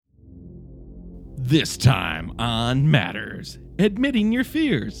This time on Matters, admitting your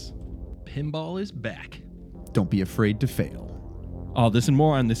fears. Pinball is back. Don't be afraid to fail. All this and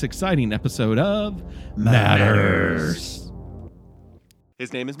more on this exciting episode of Matters.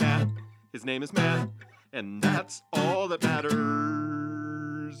 His name is Matt. His name is Matt. And that's all that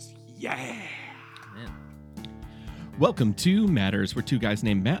matters. Yeah. Welcome to Matters, where two guys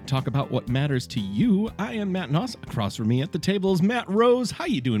named Matt talk about what matters to you. I am Matt Noss. Across from me at the table is Matt Rose. How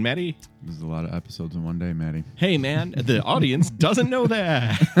you doing, Matty? This is a lot of episodes in one day, Maddie. Hey, man, the audience doesn't know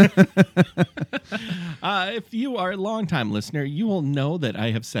that. If you are a longtime listener, you will know that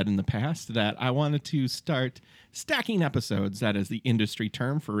I have said in the past that I wanted to start stacking episodes. That is the industry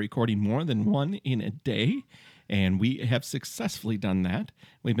term for recording more than one in a day. And we have successfully done that.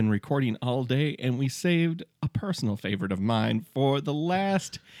 We've been recording all day, and we saved a personal favorite of mine for the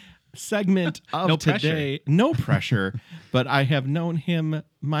last segment of No today. pressure. No pressure, but I have known him,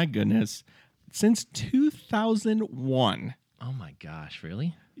 my goodness, since 2001. Oh my gosh,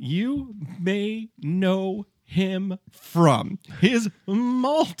 really? You may know him from his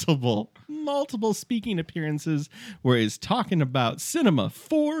multiple speaking appearances where he's talking about cinema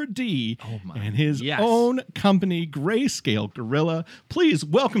 4D and his own company, Grayscale Gorilla. Please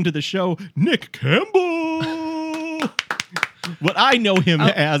welcome to the show, Nick Campbell. What I know him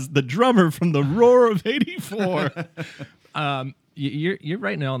as the drummer from the Roar of 84. You're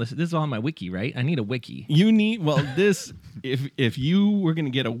writing all this. This is all on my wiki, right? I need a wiki. You need, well, this, if you were going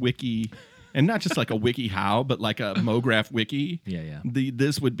to get a wiki, and not just like a wiki how, but like a MoGraph wiki. Yeah.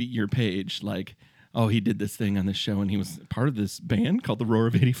 This would be your page. Like, oh, he did this thing on this show, and he was part of this band called the Roar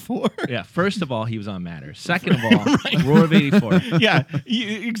of 84. Yeah, first of all, he was on Matters. Second of all, Roar of 84. Yeah,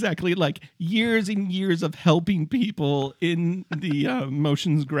 exactly. Like years and years of helping people in the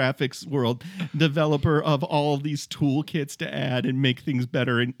motions graphics world, developer of all of these toolkits to add and make things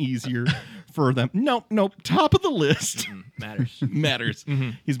better and easier for them. Nope. Top of the list. Matters. Matters.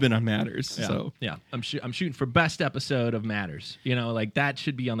 He's been on Matters. Yeah. So yeah, I'm shooting for best episode of Matters. You know, like that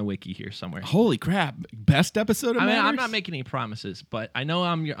should be on the wiki here somewhere. holy crap! Best episode of I mean, Matters? I'm not making any promises, but I know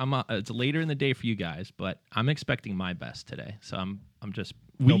it's later in the day for you guys, but I'm expecting my best today. So I'm just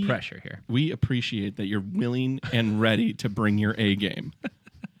no pressure here. We appreciate that you're willing and ready to bring your A game.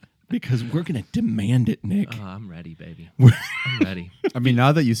 Because we're going to demand it, Nick. Oh, I'm ready, baby. I'm ready. I mean,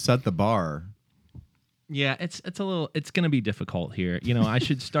 now that you set the bar, Yeah, it's going to be difficult here. You know, I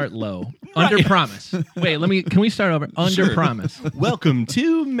should start low. Under promise. Wait, can we start over? Under Sure. promise. Welcome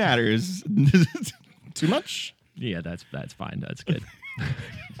to Matters. Too much? Yeah, that's fine. That's good.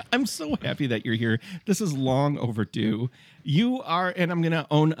 I'm so happy that you're here. This is long overdue. You are, and I'm going to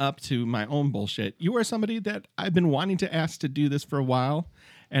own up to my own bullshit. You are somebody that I've been wanting to ask to do this for a while,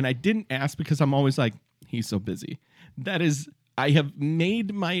 and I didn't ask because I'm always like, he's so busy. That is, I have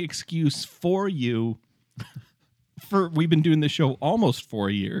made my excuse for you. We've been doing this show almost 4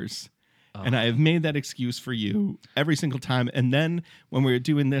 years. And I have made that excuse for you every single time. And then when we were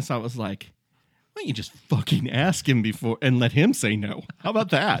doing this, I was like, why don't you just fucking ask him before and let him say no? How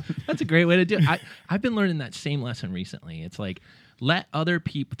about that? That's a great way to do it. I've been learning that same lesson recently. It's like, let other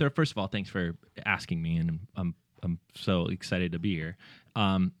people. First of all, thanks for asking me, and I'm so excited to be here.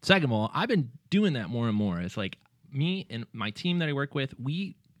 Second of all, I've been doing that more and more. It's like me and my team that I work with,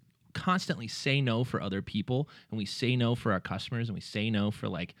 we constantly say no for other people, and we say no for our customers, and we say no for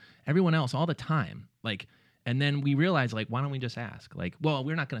like everyone else all the time. Like, and then we realize, like, why don't we just ask? Like, well,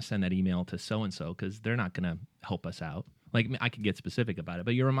 we're not going to send that email to so and so because they're not going to help us out. Like, I could get specific about it,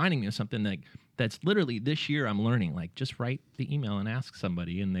 but you're reminding me of something that's literally this year I'm learning. Like, just write the email and ask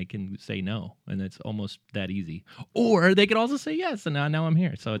somebody, and they can say no, and it's almost that easy. Or they could also say yes, and now I'm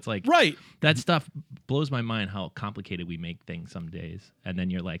here. So it's like, Right. that stuff blows my mind how complicated we make things some days, and then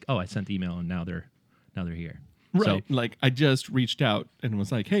you're like, oh, I sent the email, and now they're here. Right. So, Like, I just reached out and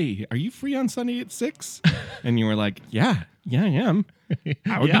was like, hey, are you free on Sunday at 6? And you were like, yeah, I am.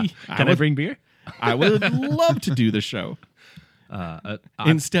 I would yeah. be. Can I bring beer? I would love to do the show. I'm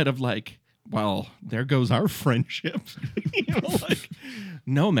Instead of like, well, there goes our friendship. You know, like,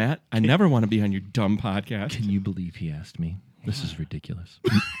 no, Matt, I never want to be on your dumb podcast. Can you believe he asked me? This is ridiculous.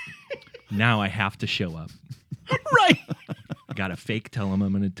 Now I have to show up. Right. I got to fake tell him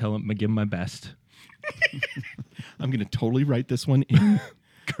I'm going to give him my best. I'm going to totally write this one in.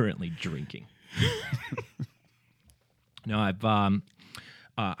 Currently drinking. No,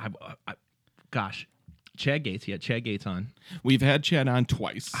 gosh, Chad Gates. He had Chad Gates on. We've had Chad on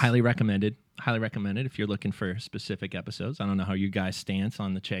twice. Highly recommended if you're looking for specific episodes. I don't know how you guys stance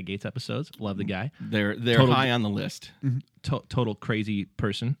on the Chad Gates episodes. Love the guy. They're Total- high on the list. Total crazy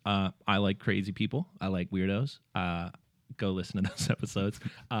person. I like crazy people. I like weirdos. Go listen to those episodes.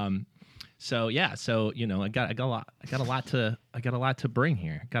 So yeah, so I got a lot to bring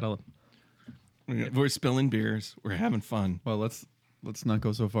here. We're spilling beers. We're having fun. Well, let's not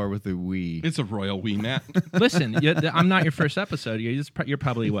go so far with the we. It's a royal we, Matt. Listen, I'm not your first episode. You're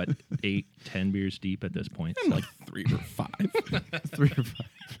probably what 8, 10 beers deep at this point. I'm So. like 3 or 5. 3 or 5.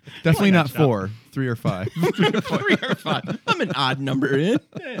 Definitely not 4. 3 or 5. 3 or 5. I'm an odd number in.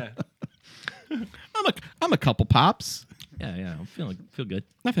 Yeah, I'm a couple pops. yeah. I feel good.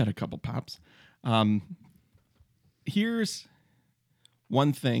 I've had a couple pops. Here's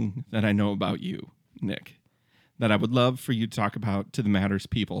one thing that I know about you, Nick, that I would love for you to talk about to the Matters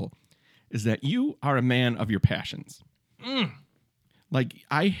people, is that you are a man of your passions. Like,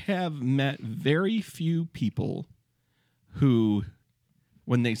 I have met very few people who,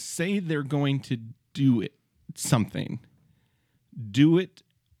 when they say they're going to do something, do it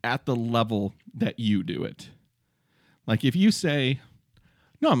at the level that you do it. Like, if you say,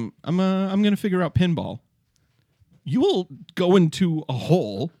 no, I'm going to figure out pinball, you will go into a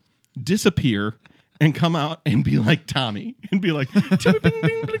hole, disappear, and come out and be like Tommy and be like, bing, bing, bing, bing,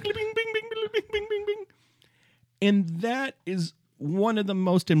 bing, bing, bing, bing, bing, bing. And that is one of the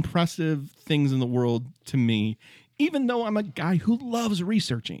most impressive things in the world to me, even though I'm a guy who loves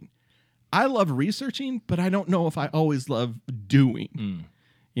researching. I love researching, but I don't know if I always love doing.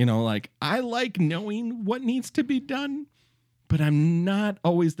 Like, I like knowing what needs to be done, but I'm not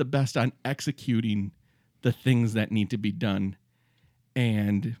always the best on executing the things that need to be done.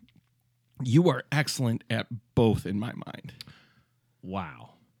 And you are excellent at both in my mind.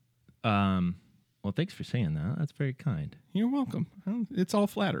 Wow. Well, thanks for saying that. That's very kind. You're welcome. It's all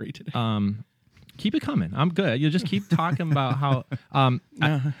flattery today. Keep it coming. I'm good. You just keep talking about how.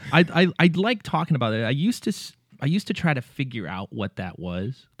 I like talking about it. I used to try to figure out what that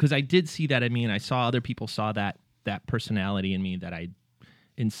was, because I did see that in me, and I saw other people saw that personality in me, that I,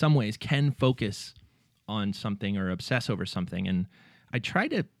 in some ways, can focus on something or obsess over something. And I try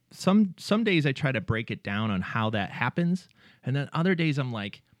to some days I try to break it down on how that happens, and then other days I'm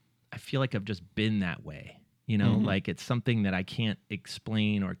like, I feel like I've just been that way. Like it's something that I can't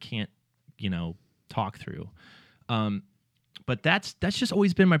explain or can't talk through. But that's just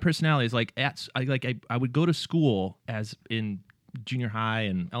always been my personality. Is like I would go to school as in junior high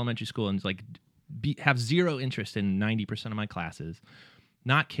and elementary school and have zero interest in 90% of my classes,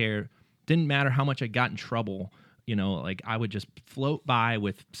 not care. Didn't matter how much I got in trouble. Like I would just float by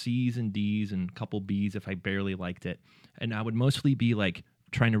with C's and D's and a couple B's if I barely liked it. And I would mostly be like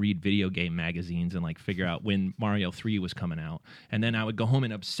trying to read video game magazines and like figure out when Mario 3 was coming out. And then I would go home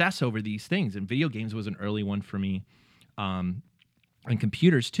and obsess over these things. And video games was an early one for me. And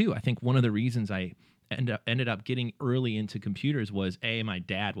computers too. I think one of the reasons I ended up getting early into computers was A, my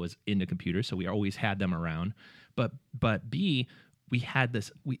dad was into computers, so we always had them around. But B, we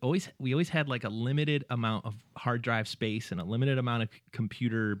always had like a limited amount of hard drive space and a limited amount of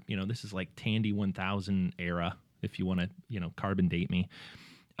computer. This is like Tandy 1000 era, if you want to, carbon date me.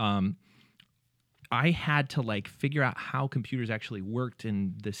 I had to like figure out how computers actually worked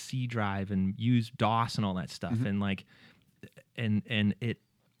in the C drive and use DOS and all that stuff. Mm-hmm. And like,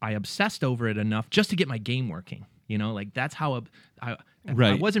 I obsessed over it enough just to get my game working. Like that's how I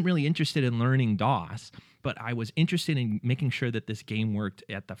wasn't really interested in learning DOS, but I was interested in making sure that this game worked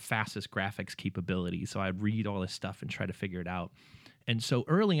at the fastest graphics capability. So I'd read all this stuff and try to figure it out. And so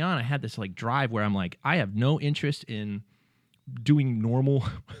early on, I had this like drive where I'm like, I have no interest in doing normal,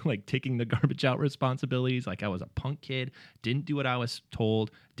 like taking the garbage out responsibilities. Like I was a punk kid, didn't do what I was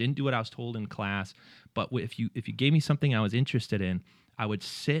told, didn't do what I was told in class. But if you gave me something I was interested in, I would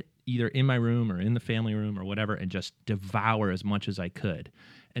sit either in my room or in the family room or whatever and just devour as much as I could.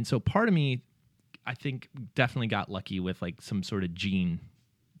 And so part of me, I think, definitely got lucky with like some sort of gene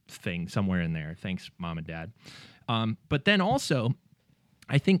thing somewhere in there. Thanks, Mom and Dad. But then also,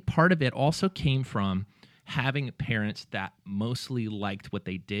 I think part of it also came from having parents that mostly liked what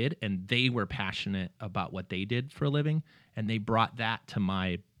they did and they were passionate about what they did for a living, and they brought that to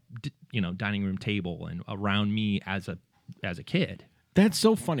my dining room table and around me as a kid. That's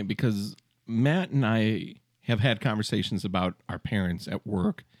so funny because Matt and I have had conversations about our parents at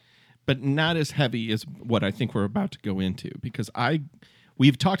work, but not as heavy as what I think we're about to go into, because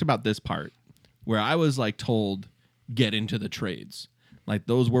we've talked about this part where I was like told, get into the trades. Like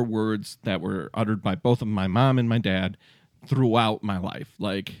those were words that were uttered by both of my mom and my dad throughout my life.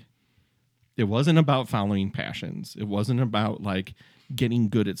 Like it wasn't about following passions. It wasn't about like getting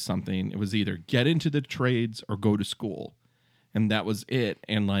good at something. It was either get into the trades or go to school. And that was it.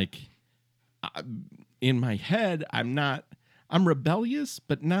 And like in my head, I'm rebellious,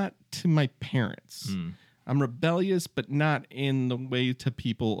 but not to my parents. I'm rebellious, but not in the way to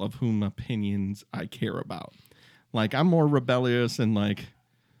people of whom opinions I care about. Like, I'm more rebellious and like,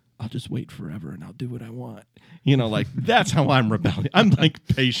 I'll just wait forever and I'll do what I want. You know, like, that's how I'm rebellious. I'm like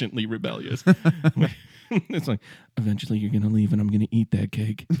patiently rebellious. It's like, eventually you're going to leave and I'm going to eat that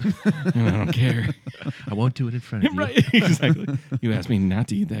cake. And I don't care. I won't do it in front of you. Right, exactly. You asked me not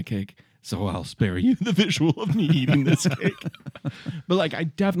to eat that cake, so I'll spare you the visual of me eating this cake. But like, I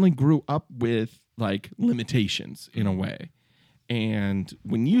definitely grew up with like limitations in a way. And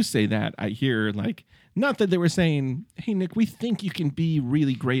when you say that, I hear like, not that they were saying, hey, Nick, we think you can be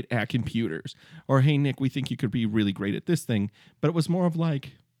really great at computers. Or, hey, Nick, we think you could be really great at this thing. But it was more of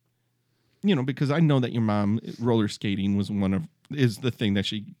like, you know, because I know that your mom, roller skating is the thing that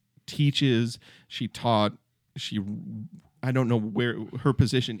she teaches, she taught, I don't know where her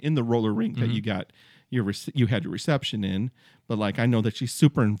position in the roller rink that you got, you had your reception in, but like, I know that she's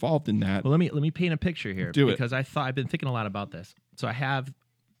super involved in that. Well, let me paint a picture here. Do it. Because I've been thinking a lot about this. So I have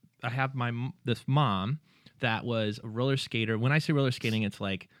this mom that was a roller skater. When I say roller skating, it's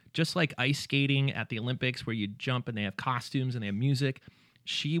like just like ice skating at the Olympics where you jump and they have costumes and they have music.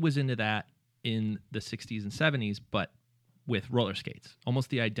 She was into that in the 60s and 70s, but with roller skates, almost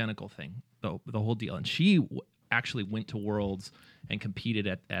the identical thing, the whole deal. And she actually went to Worlds and competed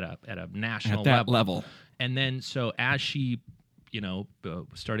at a national level. And then so as she,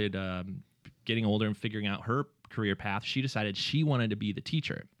 started getting older and figuring out her career path, she decided she wanted to be the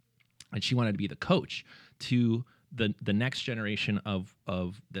teacher and she wanted to be the coach to the next generation of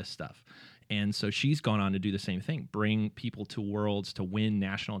this stuff. And so she's gone on to do the same thing, bring people to Worlds to win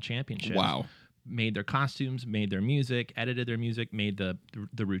national championships. Wow. Made their costumes, made their music, edited their music, made the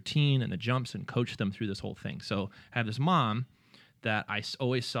routine and the jumps and coached them through this whole thing. So I have this mom that I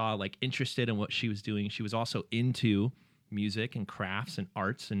always saw like interested in what she was doing. She was also into music and crafts and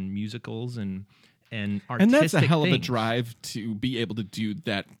arts and musicals and artistic And that's a hell of a things. drive to be able to do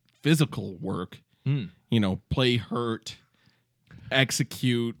that physical work, play hurt,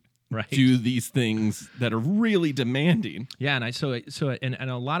 execute, Right. do these things that are really demanding. Yeah, and and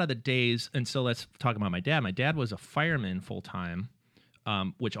a lot of the days, and so let's talk about my dad. My dad was a fireman full time,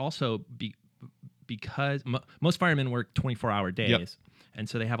 which also because most firemen work 24-hour days, Yep. and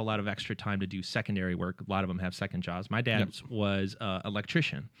so they have a lot of extra time to do secondary work. A lot of them have second jobs. My dad was an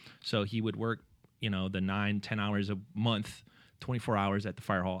electrician, so he would work, the 9-10 hours a month, 24 hours at the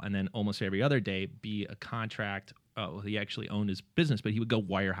fire hall, and then almost every other day be a contract. He actually owned his business, but he would go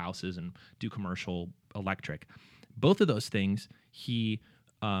wire houses and do commercial electric. Both of those things he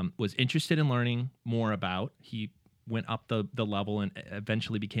was interested in learning more about. He went up the level and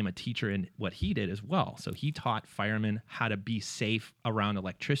eventually became a teacher in what he did as well. So he taught firemen how to be safe around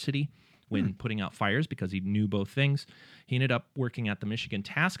electricity when putting out fires because he knew both things. He ended up working at the Michigan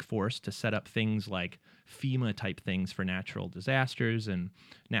Task Force to set up things like FEMA type things for natural disasters and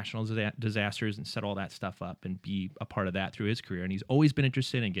national disasters and set all that stuff up and be a part of that through his career. And he's always been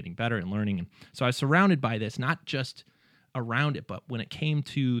interested in getting better and learning. And so I was surrounded by this, not just around it, but when it came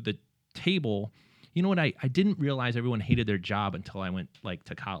to the table, you know what? I didn't realize everyone hated their job until I went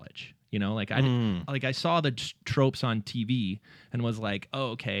to college. I saw the tropes on TV and was like,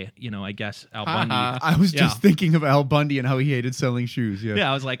 oh, okay, I guess Al Bundy. I was just thinking of Al Bundy and how he hated selling shoes. Yeah.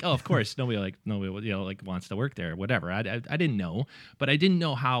 Yeah, I was like, oh, of course, nobody wants to work there or whatever. I didn't know, but I didn't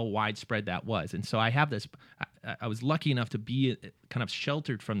know how widespread that was. And so I have this, I was lucky enough to be kind of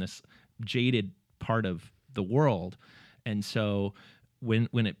sheltered from this jaded part of the world. And so when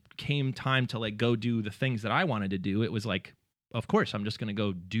it came time to go do the things that I wanted to do, it was like, of course, I'm just going to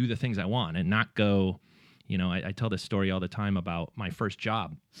go do the things I want and not go, I tell this story all the time about my first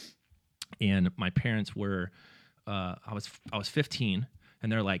job. And my parents were, I was 15,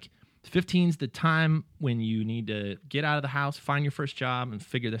 and they're like, 15's the time when you need to get out of the house, find your first job, and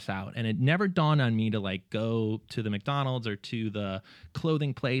figure this out. And it never dawned on me to go to the McDonald's or to the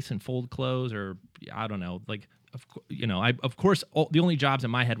clothing place and fold clothes, or I don't know, of course, the only jobs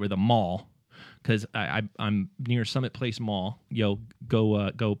in my head were the mall. Because I'm near Summit Place Mall.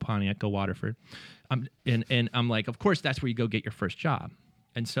 Go Pontiac, go Waterford. And I'm like, of course, that's where you go get your first job.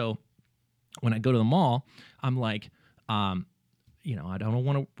 And so when I go to the mall, I'm like, I don't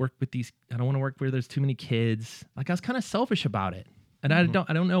want to work with these. I don't want to work where there's too many kids. I was kind of selfish about it. And I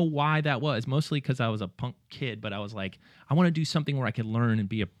don't know why that was. Mostly because I was a punk kid, but I was like, I want to do something where I could learn and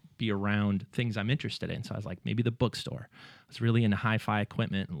be around things I'm interested in. So I was like, maybe the bookstore. I was really into hi-fi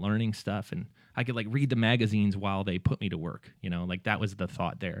equipment and learning stuff, and I could read the magazines while they put me to work. That was the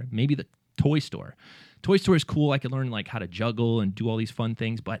thought there. Maybe the toy store. Toy store is cool. I could learn how to juggle and do all these fun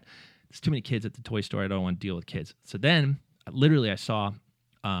things, but there's too many kids at the toy store. I don't want to deal with kids. So then, literally, I saw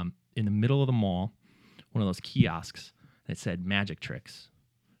in the middle of the mall one of those kiosks that said magic tricks.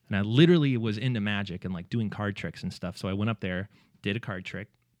 And I literally was into magic and like doing card tricks and stuff. So I went up there, did a card trick,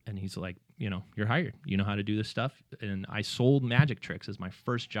 and he's like, you're hired. You know how to do this stuff. And I sold magic tricks as my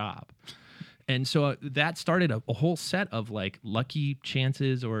first job. And so that started a whole set of like lucky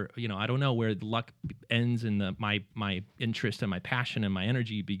chances, or I don't know where the luck ends and my interest and my passion and my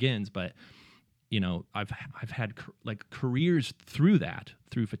energy begins, but I've had like careers through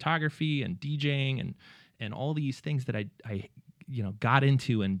photography and DJing and all these things that I got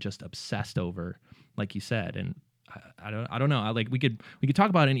into and just obsessed over, like you said. And I don't know. We could talk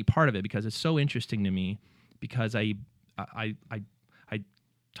about any part of it because it's so interesting to me, because I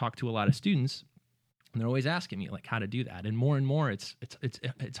talk to a lot of students and they're always asking me like how to do that. And more it's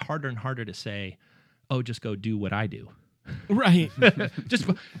harder and harder to say, oh, just go do what I do. Right. Cause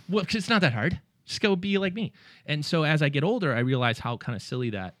it's not that hard. Just go be like me. And so as I get older, I realize how kind of silly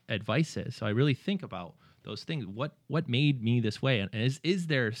that advice is. So I really think about those things. What made me this way? And is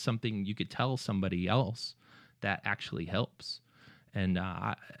there something you could tell somebody else that actually helps? And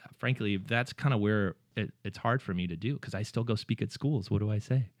frankly, that's kind of where it's hard for me to do, because I still go speak at schools. What do I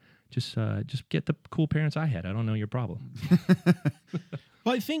say? Just get the cool parents I had. I don't know your problem.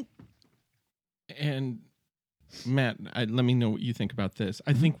 Well, I think, and Matt, let me know what you think about this.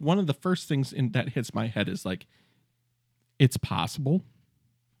 I think one of the first things that hits my head is like, it's possible.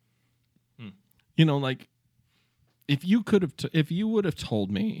 Like if you would have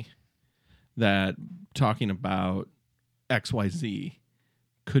told me that talking about XYZ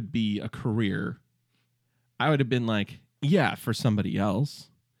could be a career, I would have been like, yeah, for somebody else.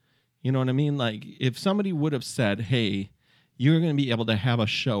 You know what I mean? Like if somebody would have said, hey, you're going to be able to have a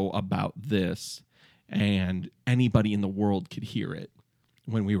show about this and anybody in the world could hear it.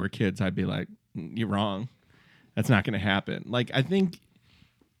 When we were kids, I'd be like, you're wrong. That's not going to happen. Like, I think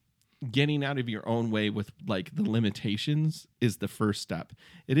getting out of your own way with like the limitations is the first step.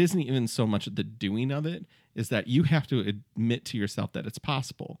 It isn't even so much the doing of it, is that you have to admit to yourself that it's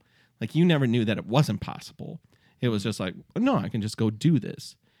possible. Like you never knew that it wasn't possible. It was just like, no, I can just go do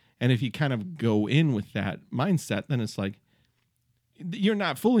this. And if you kind of go in with that mindset, then it's like, you're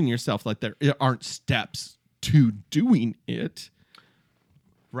not fooling yourself. Like there aren't steps to doing it.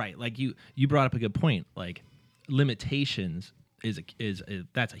 Right. Like you brought up a good point. Like limitations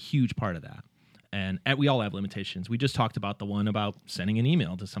that's a huge part of that. And we all have limitations. We just talked about the one about sending an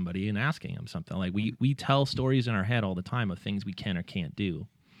email to somebody and asking them something. Like we tell stories in our head all the time of things we can or can't do.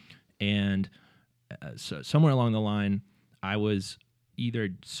 And so somewhere along the line, I was either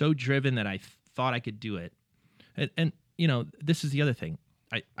so driven that I thought I could do it. And this is the other thing.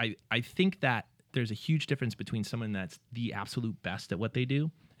 I think that there's a huge difference between someone that's the absolute best at what they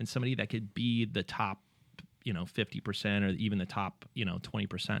do and somebody that could be the top, 50% or even the top,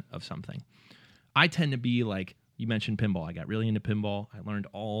 20% of something. I tend to be like, you mentioned pinball. I got really into pinball. I learned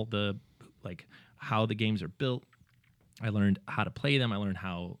all the, like, how the games are built. I learned how to play them. I learned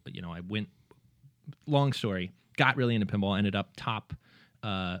how, long story, got really into pinball, ended up top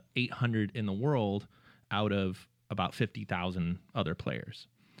 800 in the world out of about 50,000 other players.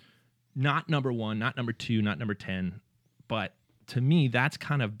 Not number one, not number two, not number 10, but to me, that's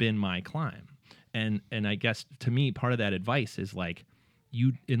kind of been my climb. And I guess to me, part of that advice is like,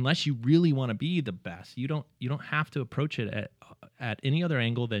 unless you really want to be the best, you don't have to approach it at any other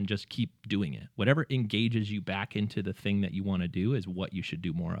angle than just keep doing it. Whatever engages you back into the thing that you want to do is what you should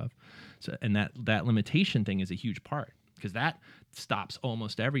do more of. So, and that limitation thing is a huge part, because that stops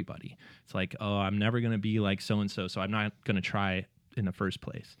almost everybody. It's like, oh, I'm never going to be like so-and-so, so I'm not going to try in the first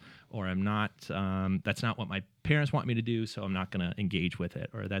place. Or I'm not, that's not what my parents want me to do, so I'm not going to engage with it.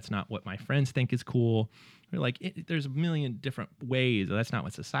 Or that's not what my friends think is cool. Or like, there's a million different ways. Or that's not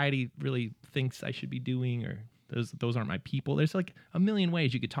what society really thinks I should be doing. Or those aren't my people. There's like a million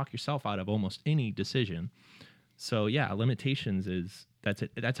ways you could talk yourself out of almost any decision. So yeah, limitations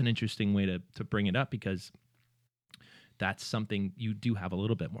that's an interesting way to bring it up, because that's something you do have a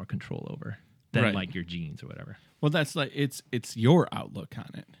little bit more control over than like your genes or whatever. Well, that's like, it's your outlook on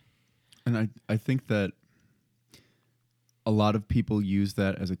it. And I think that a lot of people use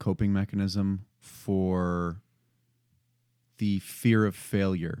that as a coping mechanism for the fear of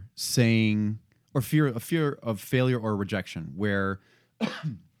failure, fear of failure or rejection, where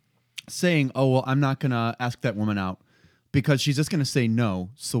saying, oh, well, I'm not going to ask that woman out because she's just going to say no.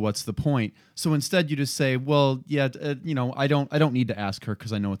 So what's the point? So instead you just say, well, yeah, I don't need to ask her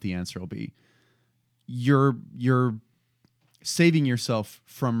because I know what the answer will be. You're saving yourself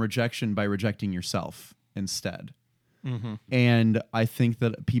from rejection by rejecting yourself instead. And I think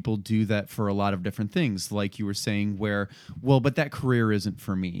that people do that for a lot of different things, like you were saying, where, well, but that career isn't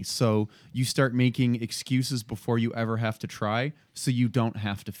for me. So you start making excuses before you ever have to try, so you don't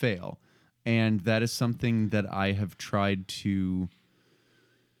have to fail. And that is something that I have tried to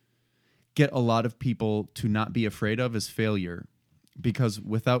get a lot of people to not be afraid of, is failure. Because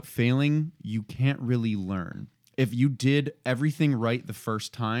without failing, you can't really learn. If you did everything right the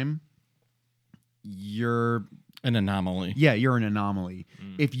first time, you're An anomaly. you're an anomaly.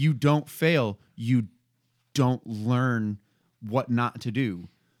 If you don't fail, you don't learn what not to do.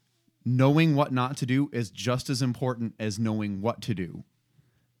 Knowing what not to do is just as important as knowing what to do.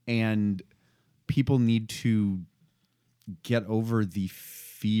 And people need to get over the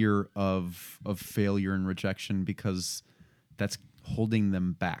fear of failure and rejection, because that's holding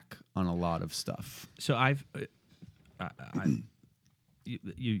them back on a lot of stuff. So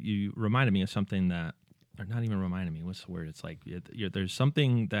you reminded me of something that, or not even reminded me, what's the word? It's like there's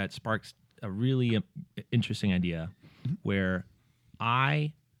something that sparks a really interesting idea where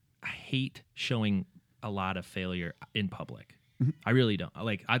I hate showing a lot of failure in public. I really don't.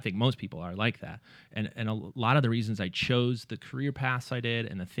 Like, I think most people are like that. And a lot of the reasons I chose the career paths I did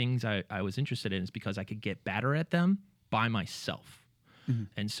and the things I was interested in is because I could get better at them by myself.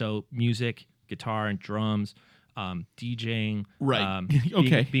 And so music, guitar and drums, DJing, Right.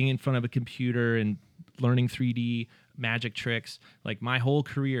 Okay. being in front of a computer and learning 3D magic tricks, like my whole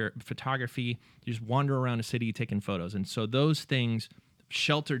career, photography, you just wander around a city taking photos. And so those things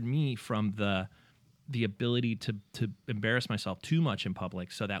sheltered me from the ability to embarrass myself too much in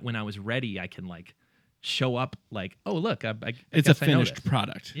public, so that when I was ready, I can like show up like, oh, look, I It's a guess I know finished this.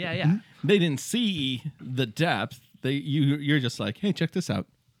 product. Yeah. They didn't see the depth. You're just like, hey, check this out.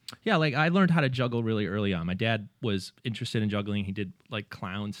 Yeah, like I learned how to juggle really early on. My dad was interested in juggling. He did like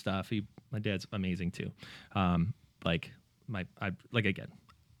clown stuff. My dad's amazing too. A,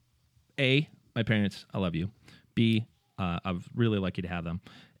 my parents, I love you. B, I was really lucky to have them.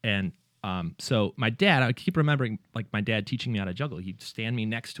 And so my dad, I keep remembering like my dad teaching me how to juggle. He'd stand me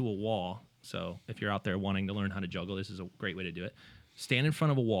next to a wall. So if you're out there wanting to learn how to juggle, this is a great way to do it. Stand in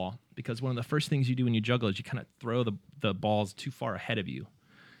front of a wall, because one of the first things you do when you juggle is you kind of throw the balls too far ahead of you.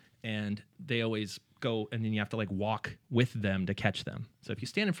 And they always go, and then you have to like walk with them to catch them. So if you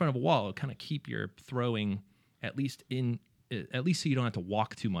stand in front of a wall, it'll kind of keep your throwing at least so you don't have to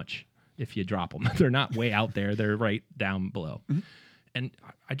walk too much if you drop them. They're not way out there. They're right down below. And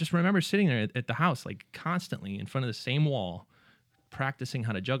I just remember sitting there at the house, like constantly in front of the same wall, practicing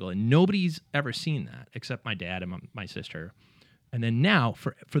how to juggle. And nobody's ever seen that except my dad and my sister. And then now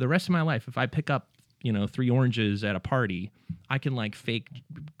for the rest of my life, if I pick up, 3 oranges at a party, I can like fake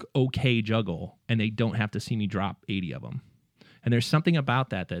okay juggle, and they don't have to see me drop 80 of them. And there's something about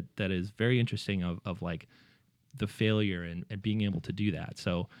that is very interesting of like the failure and being able to do that.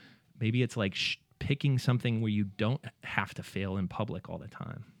 So maybe it's like picking something where you don't have to fail in public all the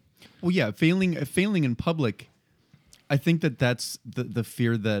time. Well, yeah, failing in public, I think that's the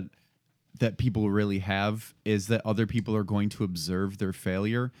fear that people really have, is that other people are going to observe their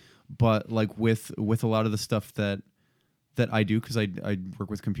failure. But like with a lot of the stuff that I do, because I work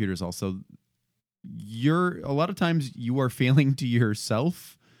with computers also, a lot of times you are failing to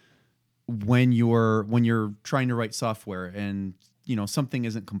yourself when you're trying to write software and something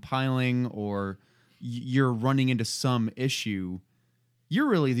isn't compiling, or you're running into some issue. You're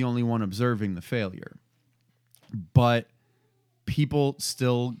really the only one observing the failure. But people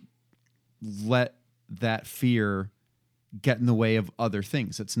still let that fear get in the way of other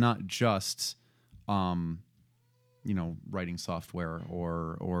things. It's not just writing software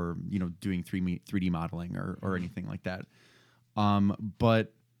or doing 3D modeling or anything like that.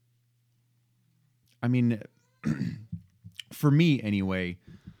 But I mean, for me anyway,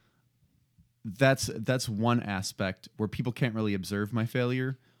 that's one aspect where people can't really observe my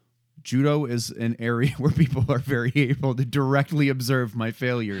failure. Judo is an area where people are very able to directly observe my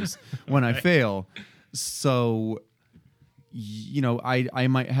failures when I fail. So, I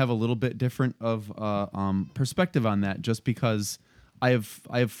might have a little bit different of perspective on that, just because I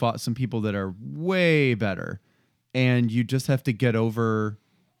have fought some people that are way better, and you just have to get over.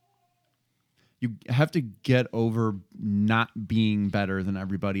 You have to get over not being better than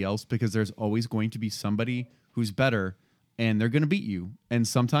everybody else, because there's always going to be somebody who's better, and they're going to beat you. And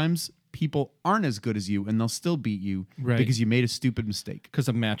sometimes people aren't as good as you, and they'll still beat you because you made a stupid mistake. Because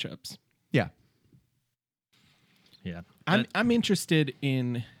of matchups. Yeah. Yeah. I'm interested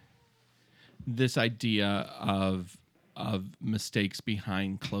in this idea of mistakes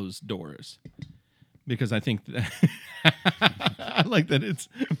behind closed doors. because I think that I like that it's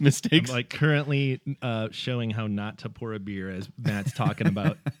mistakes. I'm like currently showing how not to pour a beer as Matt's talking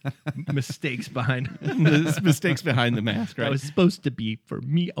about mistakes behind. Mistakes behind the mask, right? That was supposed to be for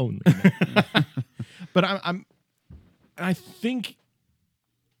me only. But I think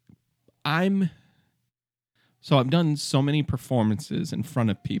so I've done so many performances in front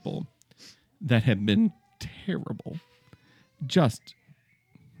of people that have been terrible. Just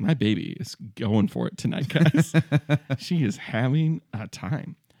my baby is going for it tonight, guys. She is having a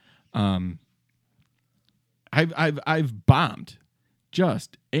time. I've bombed,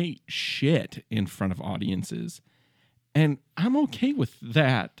 just ate shit in front of audiences, and I'm okay with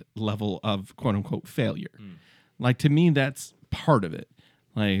that level of quote unquote failure. Like, to me, that's part of it.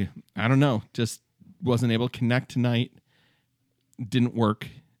 Like, I don't know, just wasn't able to connect tonight. Didn't work.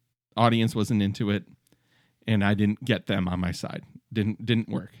 Audience wasn't into it, and I didn't get them on my side. Didn't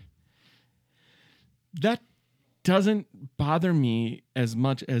work. That doesn't bother me as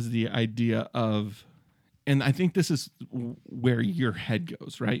much as the idea of, and I think this is where your head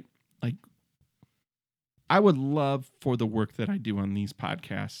goes, right? Like, I would love for the work that I do on these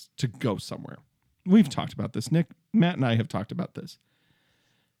podcasts to go somewhere. We've talked about this, Nick. Matt and I have talked about this.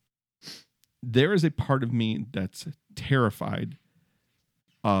 There is a part of me that's terrified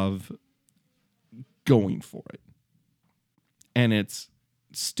of going for it. And it's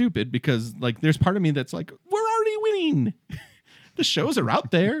stupid because, like, there's part of me that's like, we're already winning. The shows are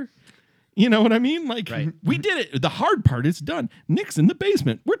out there. You know what I mean? Like, right. We did it. The hard part is done. Nick's in the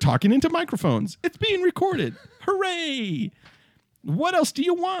basement. We're talking into microphones. It's being recorded. Hooray. What else do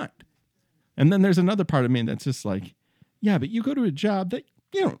you want? And then there's another part of me that's just like, yeah, but you go to a job that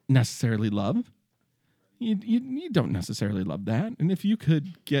you don't necessarily love. You don't necessarily love that. And if you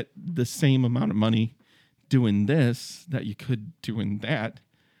could get the same amount of money doing this that you could doing that,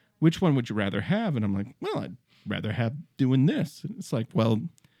 which one would you rather have? And I'm like, well, I'd rather have doing this. And it's like, well,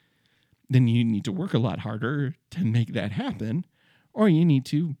 then you need to work a lot harder to make that happen, or you need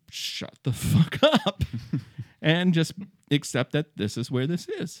to shut the fuck up and just accept that this is where this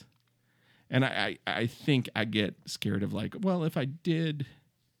is. And I think I get scared of, like, well, if I did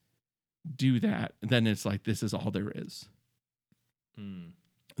do that, then it's like, this is all there is.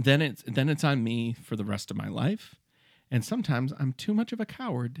 Then it's on me for the rest of my life. And sometimes I'm too much of a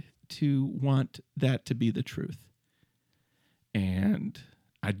coward to want that to be the truth. And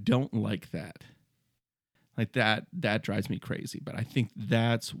I don't like that. Like, that drives me crazy. But I think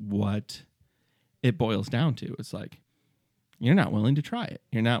that's what it boils down to. It's like, you're not willing to try it.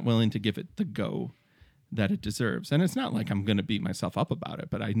 You're not willing to give it the go that it deserves. And it's not like I'm going to beat myself up about it,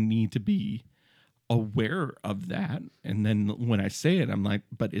 but I need to be aware of that. And then when I say it, I'm like,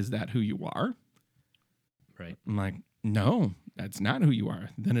 but is that who you are? Right. I'm like, no, that's not who you are.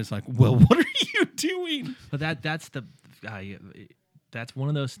 Then it's like, well, what are you doing? But that's one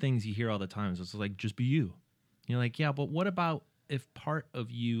of those things you hear all the time. It's like, just be you. You're like, yeah, but what about if part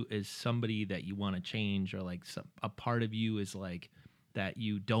of you is somebody that you want to change, or like a part of you is like that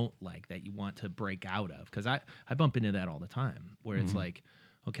you don't like, that you want to break out of? Because I bump into that all the time, where it's like,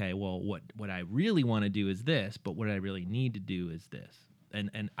 okay, well, what I really want to do is this, but what I really need to do is this.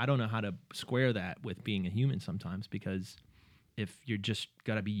 And I don't know how to square that with being a human sometimes, because if you're just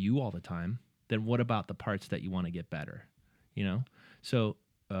got to be you all the time, then what about the parts that you want to get better? You know? So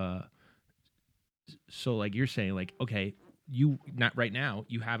like you're saying, like, okay, you not right now,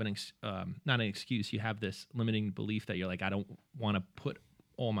 you have not an excuse. You have this limiting belief that you're like, I don't want to put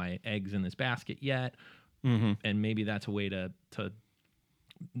all my eggs in this basket yet. And maybe that's a way to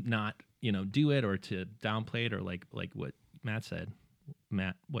not, do it, or to downplay it, or like what Matt said.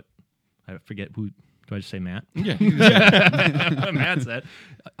 Matt, what? I forget who. Do I just say Matt? Yeah. Matt said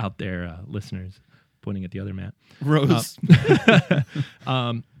out there, listeners, pointing at the other Matt. Rose.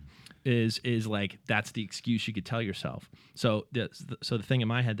 Is like, that's the excuse you could tell yourself. So the thing in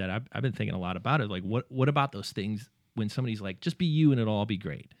my head that I've been thinking a lot about is like, what about those things when somebody's like, just be you and it'll all be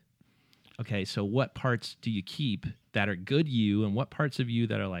great? Okay, so what parts do you keep that are good you, and what parts of you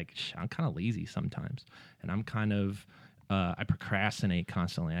that are like, I'm kind of lazy sometimes, and I'm kind of I procrastinate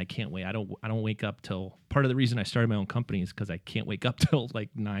constantly. I can't wait. I don't wake up till, part of the reason I started my own company is because I can't wake up till like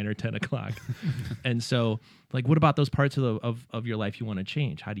 9 or 10 o'clock. And so, like, what about those parts of your life you want to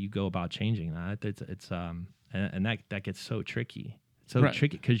change? How do you go about changing that? It's and that gets so tricky. It's so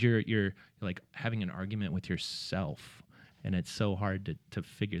tricky because you're like having an argument with yourself, and it's so hard to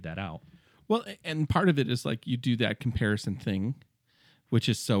figure that out. Well, and part of it is like, you do that comparison thing, which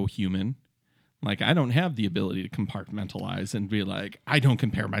is so human. Like, I don't have the ability to compartmentalize and be like, I don't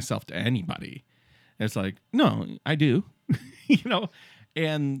compare myself to anybody. It's like, no, I do,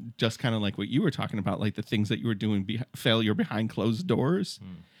 And just kind of like what you were talking about, like the things that you were doing, failure behind closed doors.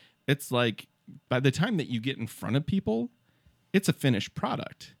 It's like by the time that you get in front of people, it's a finished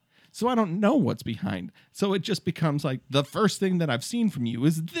product. So I don't know what's behind. So it just becomes like the first thing that I've seen from you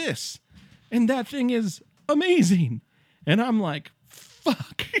is this. And that thing is amazing. And I'm like,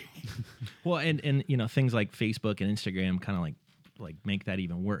 fuck. Well, and you know, things like Facebook and Instagram kind of like make that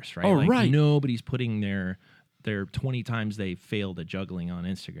even worse, right? Oh, like right. Nobody's putting their 20 times they failed at juggling on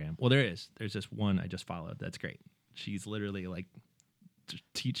Instagram. Well, there's this one I just followed. That's great. She's literally like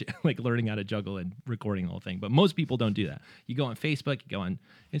teaching, like learning how to juggle and recording the whole thing. But most people don't do that. You go on Facebook, you go on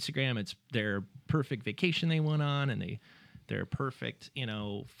Instagram. It's their perfect vacation they went on, and their perfect, you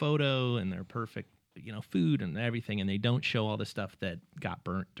know, photo and their perfect, you know, food and everything, and they don't show all the stuff that got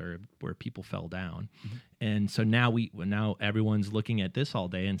burnt or where people fell down. And so now everyone's looking at this all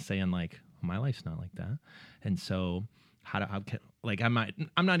day and saying like, my life's not like that. And so I'm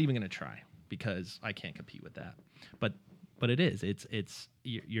not even going to try because I can't compete with that. But it is,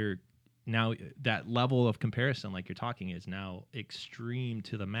 you're now that level of comparison, like you're talking, is now extreme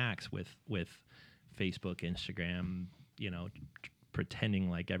to the max with Facebook, Instagram, you know, pretending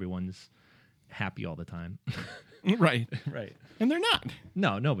like everyone's happy all the time. Right. Right. And they're not.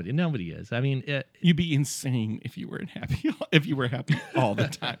 No, nobody is. I mean, You'd be insane if you were happy all the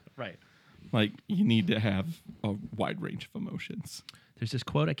time. right. Like you need to have a wide range of emotions. There's this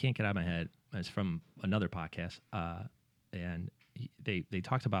quote I can't get out of my head. It's from another podcast, and they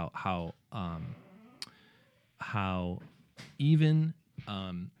talked about how even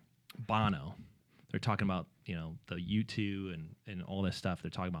Bono, they're talking about, you know, the U2 and all this stuff.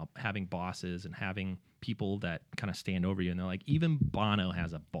 They're talking about having bosses and having people that kind of stand over you, and they're like, even Bono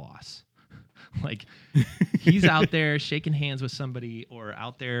has a boss. Like he's out there shaking hands with somebody, or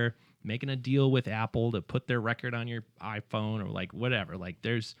out there making a deal with Apple to put their record on your iPhone, or like whatever. Like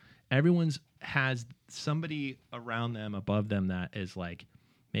everyone's has somebody around them, above them, that is like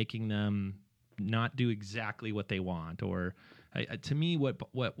making them not do exactly what they want. Or to me, what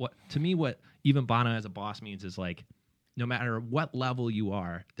even Bono as a boss means is like, no matter what level you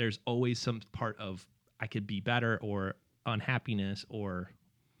are, there's always some part of I could be better, or unhappiness, or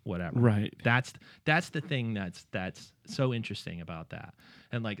whatever. Right. That's the thing that's so interesting about that.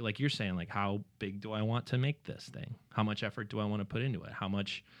 And like you're saying, like, how big do I want to make this thing? How much effort do I want to put into it? How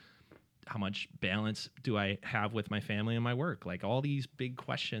much balance do I have with my family and my work? Like all these big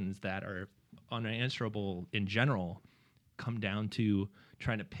questions that are unanswerable in general come down to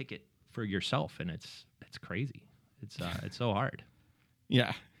trying to pick it for yourself, and it's crazy. It's so hard.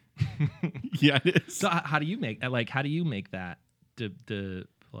 Yeah. Yeah, it is. So how do you make that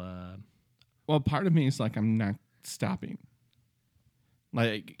Well, part of me is like, I'm not stopping.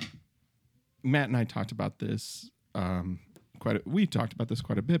 Like Matt and I talked about this we talked about this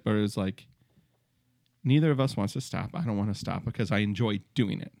quite a bit, but it was like neither of us wants to stop. I don't want to stop because I enjoy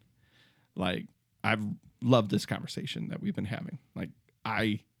doing it. Like I've loved this conversation that we've been having. Like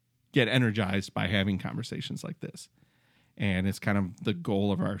I get energized by having conversations like this. And it's kind of the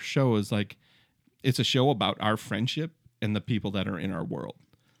goal of our show is like, it's a show about our friendship and the people that are in our world.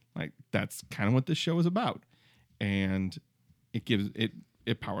 Like that's kind of what this show is about. And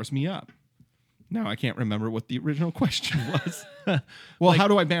it powers me up. Now I can't remember what the original question was. Well, like, how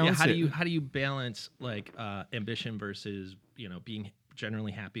do I balance it? How do you balance like ambition versus, you know, being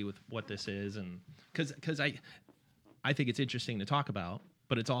generally happy with what this is? And because I think it's interesting to talk about,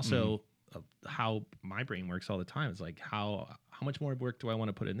 but it's also how my brain works all the time. It's like how much more work do I want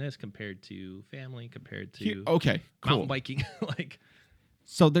to put in this compared to family, compared to okay, cool. mountain biking? Like,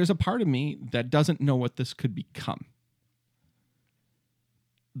 so there's a part of me that doesn't know what this could become,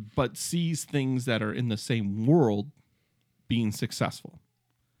 but sees things that are in the same world being successful,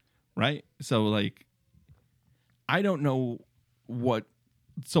 right? So like, I don't know what,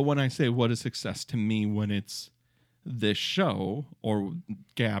 so when I say what is success to me, when it's this show or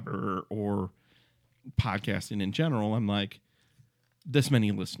Gabber or podcasting in general, I'm like, this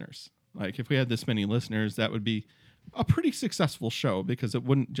many listeners. Like if we had this many listeners, that would be a pretty successful show, because it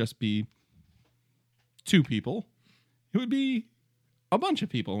wouldn't just be 2 people. It would be a bunch of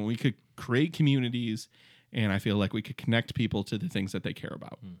people, and we could create communities, and I feel like we could connect people to the things that they care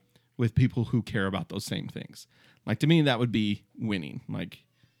about with people who care about those same things. Like to me, that would be winning. Like,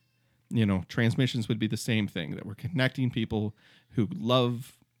 you know, transmissions would be the same thing, that we're connecting people who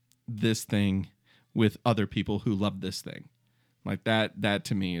love this thing with other people who love this thing. Like that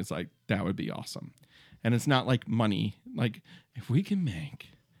to me is like, that would be awesome. And it's not like money. Like if we can make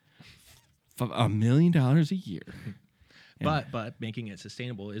 $1 million a year. But making it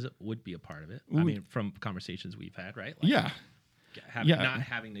sustainable would be a part of it. I mean, from conversations we've had, right? Like, yeah. not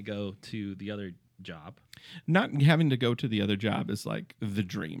having to go to the other job. Not having to go to the other job is like the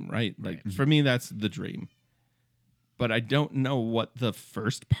dream, right? Like for me, that's the dream. But I don't know what the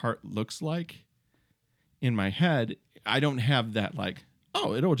first part looks like in my head. I don't have that like,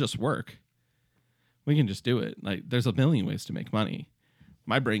 oh, it'll just work. We can just do it. Like there's a million ways to make money.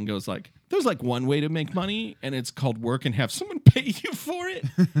 My brain goes like, there's like one way to make money and it's called work and have someone pay you for it.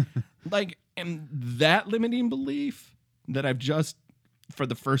 Like, and that limiting belief that I've just, for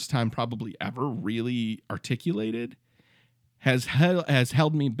the first time probably ever, really articulated has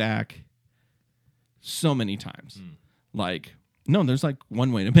held me back so many times. Like, no, there's like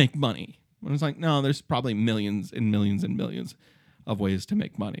one way to make money. And it's like, no, there's probably millions and millions and millions of ways to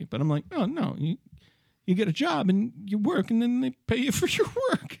make money. But I'm like, oh, no, you get a job and you work and then they pay you for your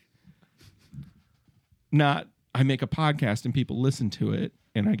work. Not, I make a podcast and people listen to it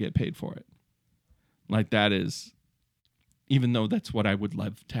and I get paid for it. Like that is, even though that's what I would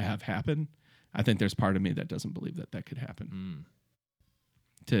love to have happen, I think there's part of me that doesn't believe that that could happen.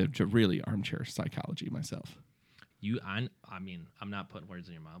 To really armchair psychology myself. I mean, I'm not putting words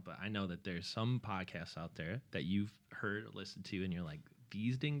in your mouth, but I know that there's some podcasts out there that you've heard or listened to, and you're like,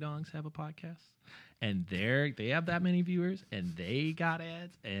 these ding dongs have a podcast, and they have that many viewers, and they got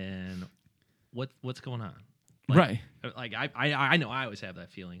ads, and what's going on? Like, right. Like I know I always have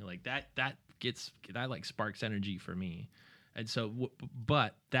that feeling like that like sparks energy for me, and so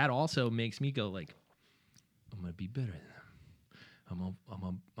but that also makes me go like, I'm gonna be better than them. I'm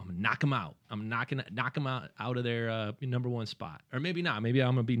gonna knock them out. I'm knock them out of their number one spot, or maybe not. Maybe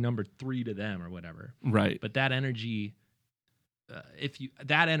I'm gonna be number 3 to them or whatever. Right. But that energy,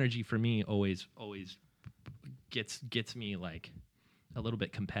 that energy for me always gets me like a little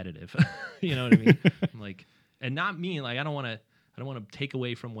bit competitive. You know what I mean? I'm like, and not me. Like I don't want to take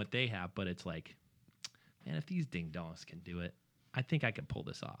away from what they have, but it's like, man, if these ding dongs can do it, I think I could pull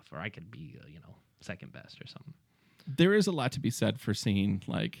this off, or I could be second best or something. There is a lot to be said for seeing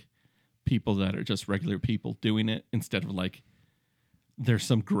like people that are just regular people doing it instead of like there's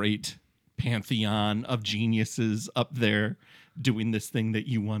some great pantheon of geniuses up there doing this thing that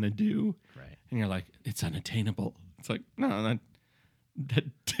you want to do. Right. And you're like, it's unattainable. It's like, no,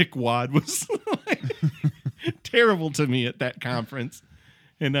 that Dick Wad was like, terrible to me at that conference.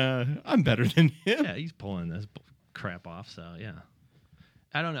 And I'm better than him. Yeah, he's pulling this crap off. So, yeah.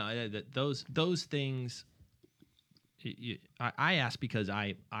 I don't know. Those things... I ask because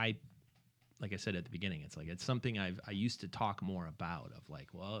I like I said at the beginning, it's like it's something I used to talk more about of like,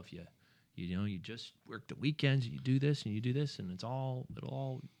 well, if you just work the weekends, you do this and you do this, and it'll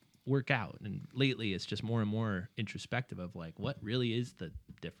all work out. And lately, it's just more and more introspective of like what really is the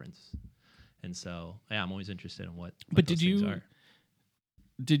difference. And so, yeah, I'm always interested in what but those things are.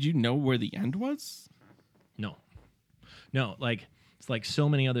 Did you know where the end was? No, like it's like so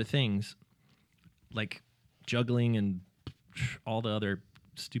many other things, like juggling and all the other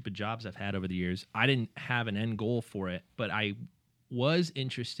stupid jobs I've had over the years. I didn't have an end goal for it, but I was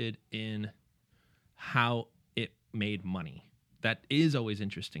interested in how it made money. That is always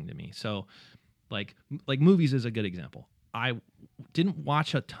interesting to me. So like movies is a good example. I didn't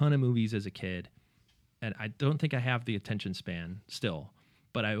watch a ton of movies as a kid, and I don't think I have the attention span still,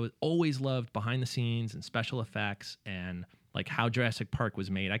 but I always loved behind the scenes and special effects and like how Jurassic Park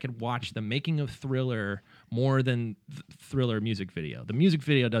was made. I could watch the making of Thriller more than Thriller music video. The music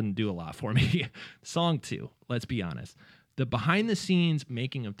video doesn't do a lot for me. Song 2, let's be honest. The behind the scenes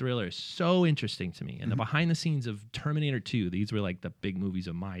making of Thriller is so interesting to me. And the behind the scenes of Terminator 2, these were like the big movies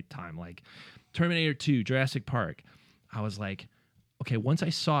of my time, like Terminator 2, Jurassic Park. I was like, okay, once I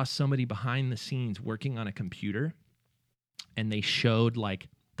saw somebody behind the scenes working on a computer and they showed like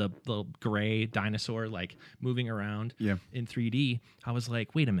the little gray dinosaur like moving around in 3D, I was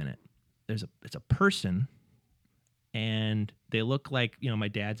like, wait a minute, it's a person, and they look like my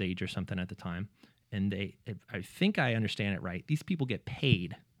dad's age or something at the time, and I think I understand it right. These people get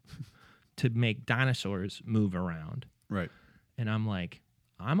paid to make dinosaurs move around, right? And I'm like,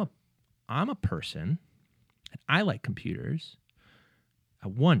 I'm a person, and I like computers. I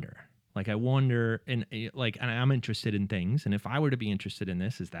wonder, and I'm interested in things. And if I were to be interested in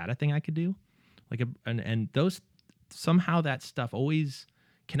this, is that a thing I could do? And those, somehow that stuff always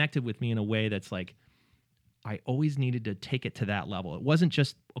connected with me in a way that's like, I always needed to take it to that level. It wasn't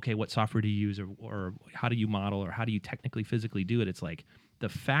just, okay, what software do you use or how do you model or how do you technically physically do it? It's like the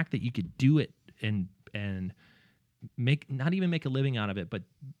fact that you could do it and not even make a living out of it, but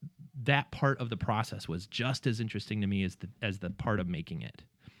that part of the process was just as interesting to me as the part of making it.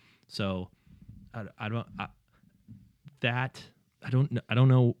 So I don't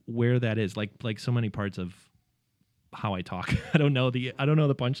know where that is. Like so many parts of how I talk. I don't know the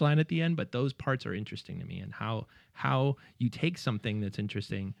punchline at the end, but those parts are interesting to me, and how you take something that's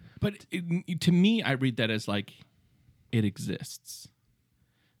interesting. But to me, I read that as like it exists.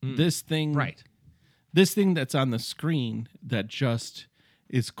 This thing, Right. This thing that's on the screen that just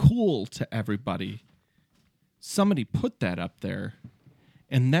is cool to everybody. Somebody put that up there,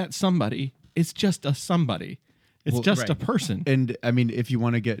 and that somebody is just a somebody. It's just a person. And I mean, if you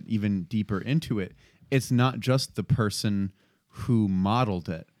want to get even deeper into it, it's not just the person who modeled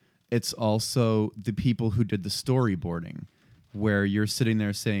it. It's also the people who did the storyboarding, where you're sitting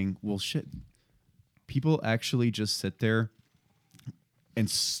there saying, well, shit, people actually just sit there and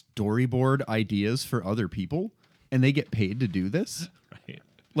storyboard ideas for other people, and they get paid to do this? Right.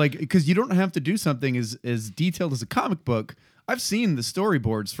 Like, because you don't have to do something as detailed as a comic book. I've seen the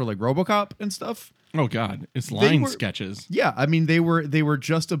storyboards for like RoboCop and stuff. Oh God, it's They line were- sketches. Yeah, I mean they were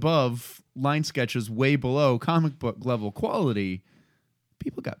just above line sketches, way below comic book level quality.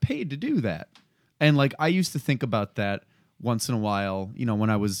 People got paid to do that, and like I used to think about that once in a while. You know, when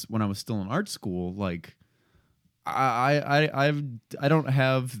I was still in art school, like I don't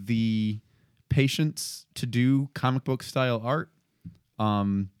have the patience to do comic book style art,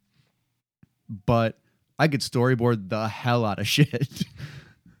 but I could storyboard the hell out of shit.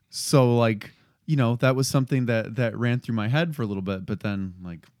 So like, you know, that was something that ran through my head for a little bit, but then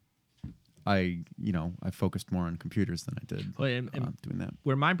like I focused more on computers than I did Well, and doing that.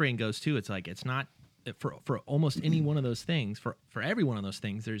 where my brain goes too, it's like it's not for almost any one of those things. For every one of those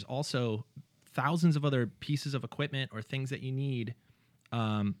things, there's also thousands of other pieces of equipment or things that you need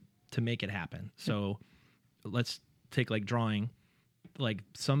to make it happen. So let's take like drawing. Like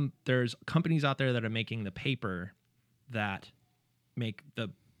there's companies out there that are making the paper that make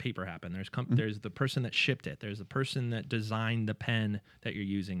the paper happen. There's the person that shipped it. There's the person that designed the pen that you're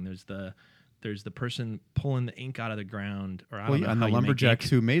using. There's the person pulling the ink out of the ground, or I don't know and how the you make lumberjacks ink.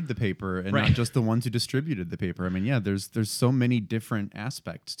 who made the paper, and Right. not just the ones who distributed the paper. I mean, yeah, there's so many different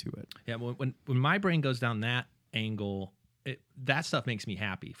aspects to it. Yeah, when my brain goes down that angle, that stuff makes me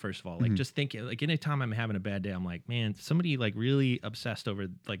happy. First of all, like just thinking, like anytime I'm having a bad day, I'm like, man, somebody like really obsessed over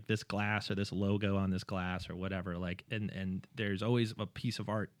like this glass or this logo on this glass or whatever. Like, and there's always a piece of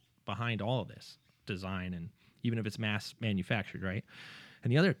art behind all of this design, and even if it's mass manufactured, right?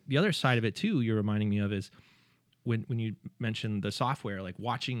 And the other side of it too, you're reminding me of is when you mentioned the software, like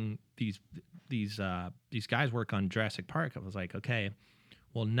watching these guys work on Jurassic Park. I was like, okay,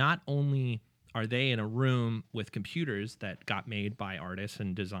 well, not only are they in a room with computers that got made by artists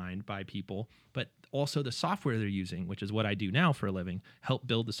and designed by people, but also the software they're using, which is what I do now for a living, help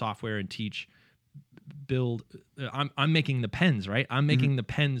build the software and build. I'm making the pens, right? I'm making the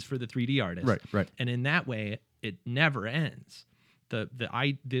pens for the 3D artists. Right. And in that way, it never ends. The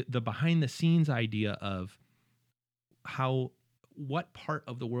behind the scenes idea of what part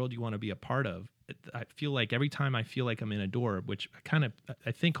of the world you want to be a part of. I feel like every time I feel like I'm in a door, which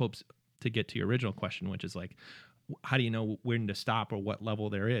I think hopes to get to your original question, which is like, how do you know when to stop or what level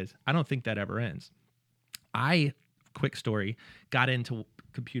there is? I don't think that ever ends. Quick story, got into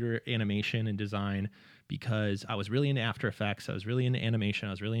computer animation and design because I was really into After Effects. I was really into animation.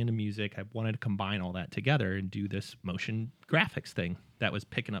 I was really into music. I wanted to combine all that together and do this motion graphics thing that was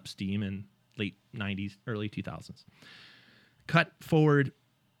picking up steam in late 90s, early 2000s. Cut forward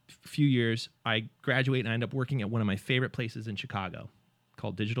a few years, I graduate and I end up working at one of my favorite places in Chicago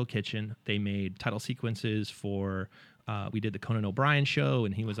called Digital Kitchen. They made title sequences for, we did the Conan O'Brien show,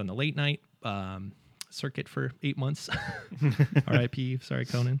 and he was on the late night circuit for 8 months. R.I.P. Sorry,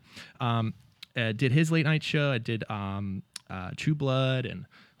 Conan. Did his late night show. I did True Blood and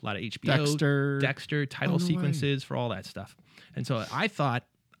a lot of HBO. Dexter, title sequences for all that stuff. And so I thought,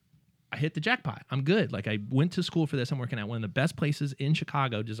 I hit the jackpot. I'm good. Like I went to school for this. I'm working at one of the best places in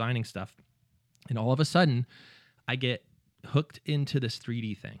Chicago designing stuff. And all of a sudden, I get hooked into this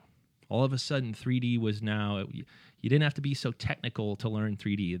 3D thing. All of a sudden, 3D was now, you didn't have to be so technical to learn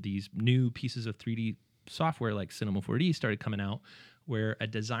 3D. These new pieces of 3D software like Cinema 4D started coming out where a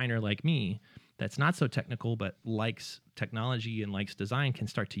designer like me that's not so technical but likes technology and likes design can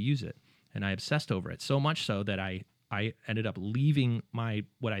start to use it. And I obsessed over it so much so that I ended up leaving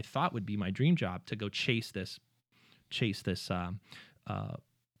what I thought would be my dream job to go chase this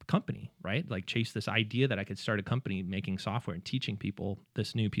company, right? Like chase this idea that I could start a company making software and teaching people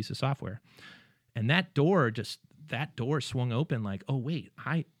this new piece of software. And that door swung open like, oh wait,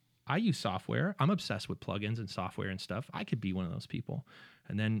 I use software. I'm obsessed with plugins and software and stuff. I could be one of those people.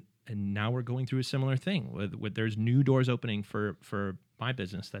 And now we're going through a similar thing with there's new doors opening for my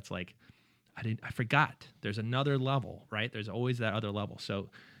business. That's like, I forgot there's another level, right? There's always that other level. So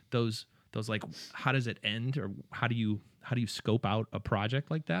those those like, how does it end, or how do you scope out a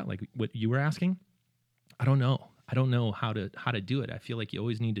project like that, like what you were asking? I don't know how to do it. I feel like you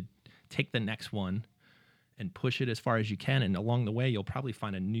always need to take the next one and push it as far as you can, and along the way you'll probably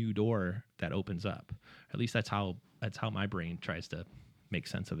find a new door that opens up. At least that's how my brain tries to make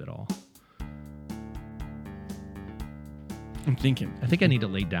sense of it all. I'm thinking. I think I need to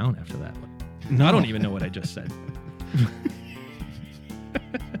lay down after that. No. I don't even know what I just said.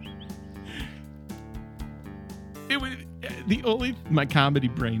 My comedy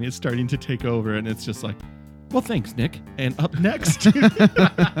brain is starting to take over, and it's just like, well, thanks, Nick. And up next,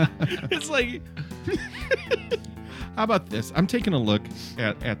 it's like, how about this? I'm taking a look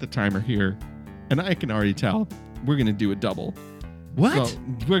at the timer here, and I can already tell we're going to do a double. What? So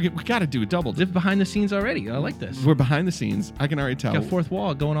we got to do a double. Live behind the scenes already. I like this. We're behind the scenes. I can already tell. Got fourth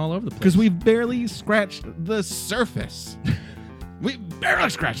wall going all over the place. Because we've barely scratched the surface. We barely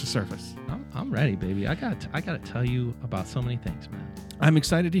scratched the surface. I'm ready, baby. I got to tell you about so many things, man. I'm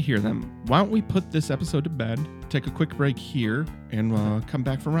excited to hear them. Why don't we put this episode to bed, take a quick break here, and come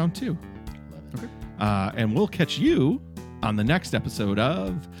back for round 2. Okay. And we'll catch you on the next episode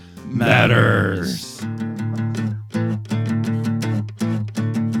of Matters.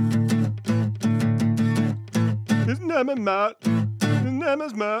 His name is Matt. His name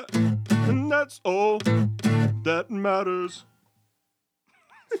is Matt. And that's all that matters.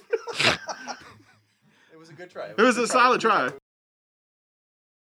 It was a good try. It was a solid try.